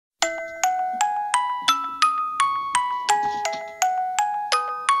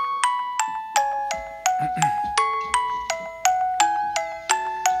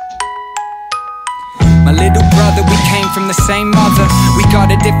the same mother. We got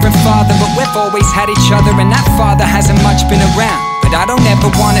a different father, but we've always had each other. And that father hasn't much been around. But I don't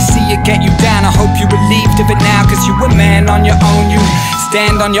ever wanna see it get you down. I hope you're relieved of it now, cause you a man on your own. You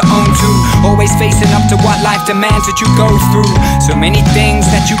stand on your own too, always facing up to what life demands that you go through. So many things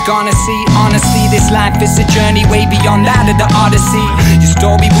that you gonna see. Honestly, this life is a journey way beyond that of the Odyssey. Your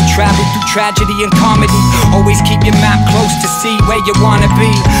story will travel through tragedy and comedy. Always keep your map close to see where you wanna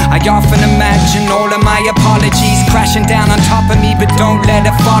be. I often imagine all of my apologies crashing down on top of me, but don't let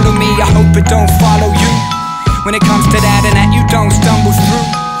it follow me. I hope it don't follow you when it comes to that, and that you don't stumble through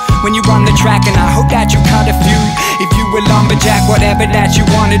when you run the track, and I hope that you cut a few. If you a lumberjack, whatever that you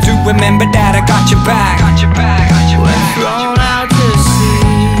wanna do, remember that I got your back. When thrown out to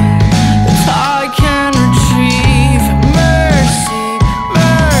sea, it's all I can retrieve. Mercy,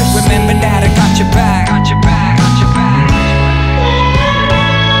 mercy. Remember that I got your back.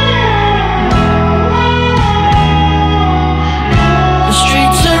 The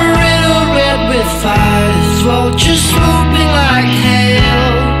streets are riddled red with fires, vultures swooping like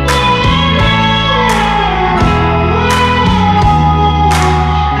hail.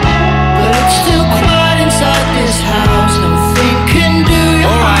 But it's still quiet inside this house. Nothing can do you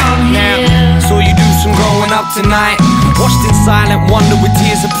harm here. So you do some growing up tonight, watched in silent wonder with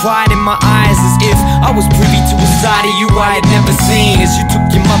tears of pride in my eyes, as if I was privy to a side of you I had never seen. As you took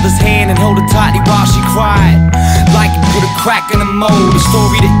your mother's hand and held her tightly while she cried, like it put a crack in the mold. A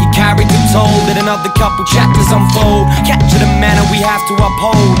story that you carried and told, that another couple chapters unfold. Capture the manner we have to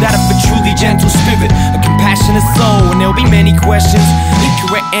uphold, that of a truly gentle spirit, a compassionate soul. And there'll be many questions,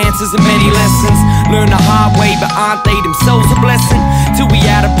 incorrect answers and many lessons learn the hard way, but aren't they themselves a blessing? Till we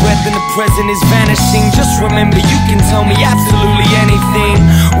out of breath and the present is vanishing. Just remember, you can tell me absolutely anything.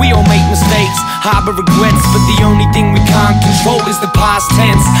 We all make mistakes, harbor regrets, but the only thing we can't control is the past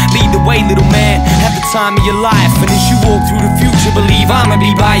tense. Lead the way, little man, have the time of your life. And as you walk through the future, believe I'ma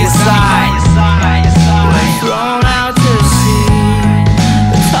be by your side. When thrown out to sea,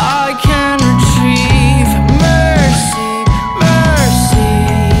 it's all I can retrieve. Mercy, mercy.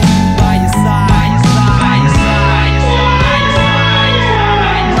 By your side.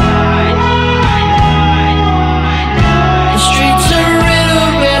 The streets are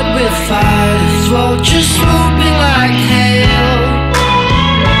riddled red with fires, vultures swooping like hail.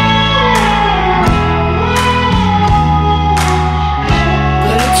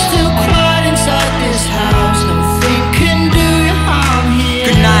 But it's still quiet inside this house. Nothing can do you harm here.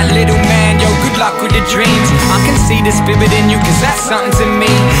 Good night, little man, yo, good luck with your dreams. I can see the spirit in you, cause that's something to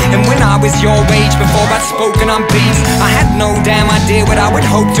me. And when I was your age, before I'd spoken on beats, I had no damn idea what I would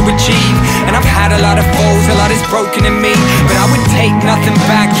hope to achieve. And I've had a lot of foes, a lot is broken in me, but I would take nothing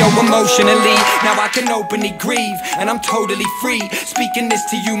back, yo, emotionally. Now I can openly grieve, and I'm totally free. Speaking this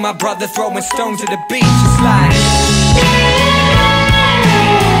to you, my brother, throwing stones at the beach. It's like